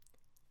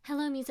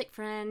Hello, music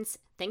friends.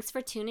 Thanks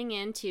for tuning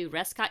in to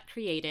Rescott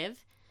Creative.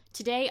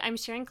 Today I'm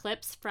sharing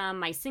clips from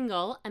my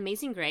single,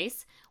 Amazing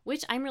Grace,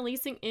 which I'm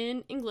releasing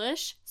in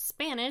English,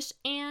 Spanish,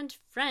 and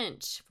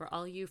French for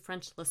all you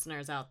French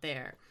listeners out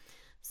there.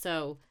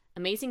 So,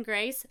 Amazing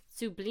Grace,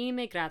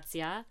 Sublime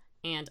Grazia,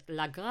 and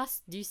La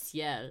Grâce du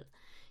Ciel.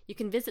 You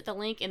can visit the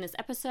link in this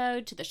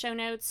episode to the show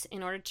notes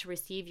in order to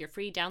receive your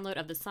free download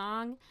of the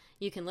song.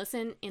 You can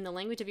listen in the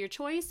language of your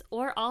choice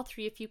or all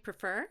three if you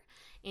prefer.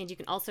 And you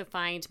can also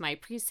find my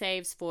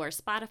pre-saves for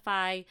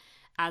Spotify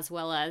as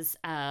well as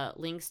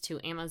links to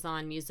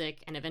Amazon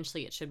Music, and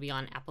eventually it should be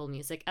on Apple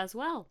Music as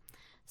well.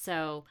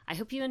 So I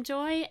hope you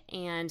enjoy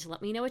and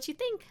let me know what you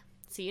think.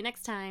 See you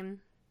next time.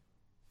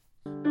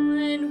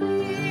 When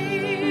we